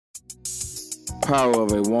Power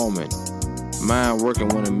of a woman, mind working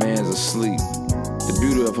when a man's asleep. The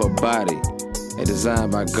beauty of her body, a design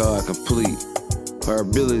by God complete. Her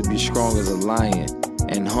ability to be strong as a lion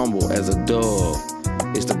and humble as a dove.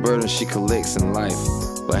 It's the burden she collects in life,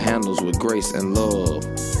 but handles with grace and love.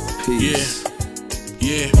 Peace.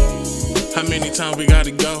 Yeah. How many times we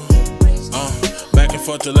gotta go? Back and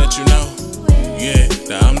forth to let you know. Yeah,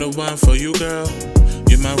 that I'm the one for you, girl.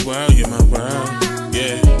 You're my world, you're my world.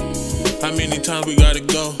 Yeah. How many times we gotta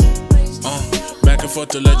go? Back and forth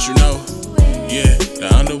to let you know. Yeah,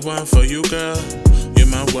 that I'm the one for you, girl. You're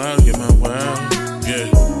my world, you're my world. Yeah.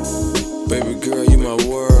 Baby girl, you my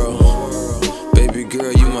world. Baby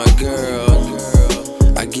girl, you my girl.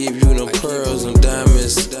 I give you no pearls and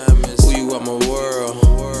diamonds. Ooh, you are my world.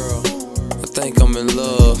 I think I'm in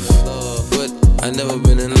love, but I never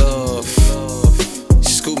been in love.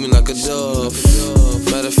 She scoop me like a dove.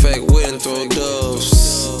 Matter of fact, wait and throw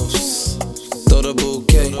doves. Throw the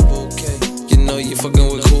bouquet. You know you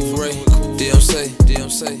fucking with Cool Ray.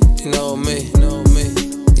 DMC, you know me.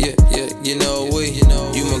 Yeah, you know we.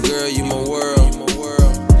 You my girl, you my world.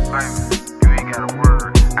 Baby, you ain't got a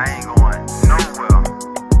word. I ain't going nowhere.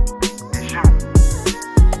 It's you.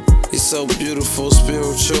 You're so beautiful,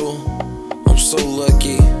 spiritual. I'm so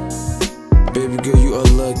lucky. Baby girl, you are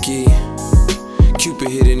lucky. Cupid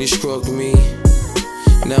hit and he struck me.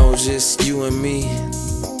 Now it's just you and me.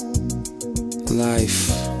 Life.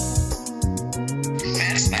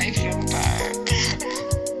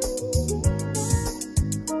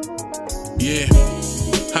 Yeah.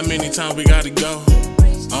 How many times we gotta go?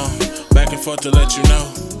 Back and forth to let you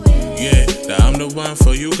know. Yeah, that I'm the one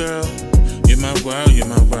for you, girl. You're my world, you're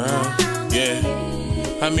my world. Yeah.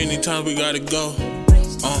 How many times we gotta go?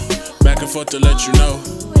 Back and forth to let you know.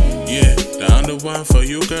 Yeah, that I'm the one for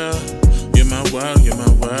you, girl. You're my world, you're my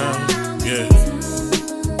world. Yeah.